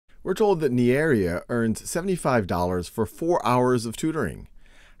We're told that Nierria earns $75 for 4 hours of tutoring.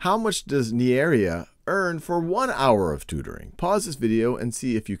 How much does Nierria earn for 1 hour of tutoring? Pause this video and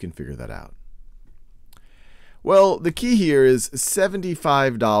see if you can figure that out. Well, the key here is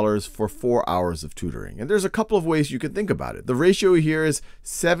 $75 for 4 hours of tutoring. And there's a couple of ways you can think about it. The ratio here is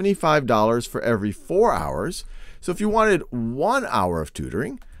 $75 for every 4 hours. So if you wanted 1 hour of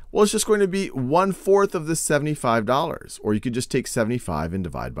tutoring, well, it's just going to be 1/4 of the $75. Or you could just take 75 and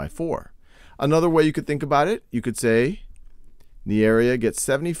divide by 4. Another way you could think about it, you could say Nierria gets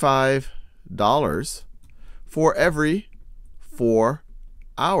 $75 for every 4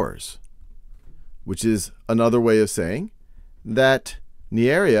 hours, which is another way of saying that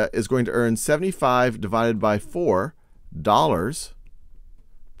Nierria is going to earn 75 divided by $4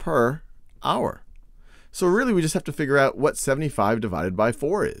 per hour. So really, we just have to figure out what 75 divided by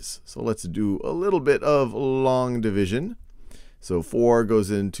 4 is. So let's do a little bit of long division. So 4 goes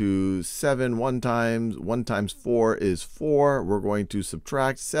into 7 1 times. 1 times 4 is 4. We're going to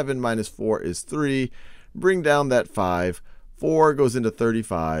subtract. 7 minus 4 is 3. Bring down that 5. 4 goes into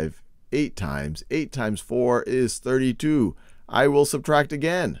 35. 8 times. 8 times 4 is 32. I will subtract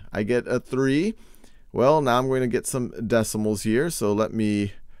again. I get a 3. Well, now I'm going to get some decimals here. So let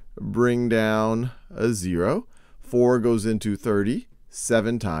me bring down a 0. 4 goes into 30.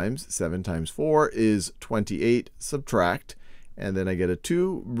 7 times 4 is 28. Subtract. And then I get a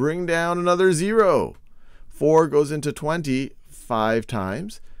 2. Bring down another 0. 4 goes into 20 5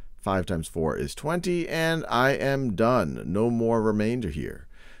 times. 5 times 4 is 20. And I am done. No more remainder here.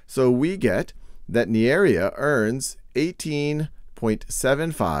 So we get that Nierria earns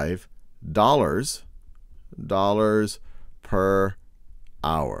 $18.75 per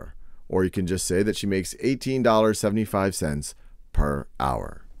hour. Or you can just say that she makes $18.75 per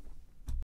hour.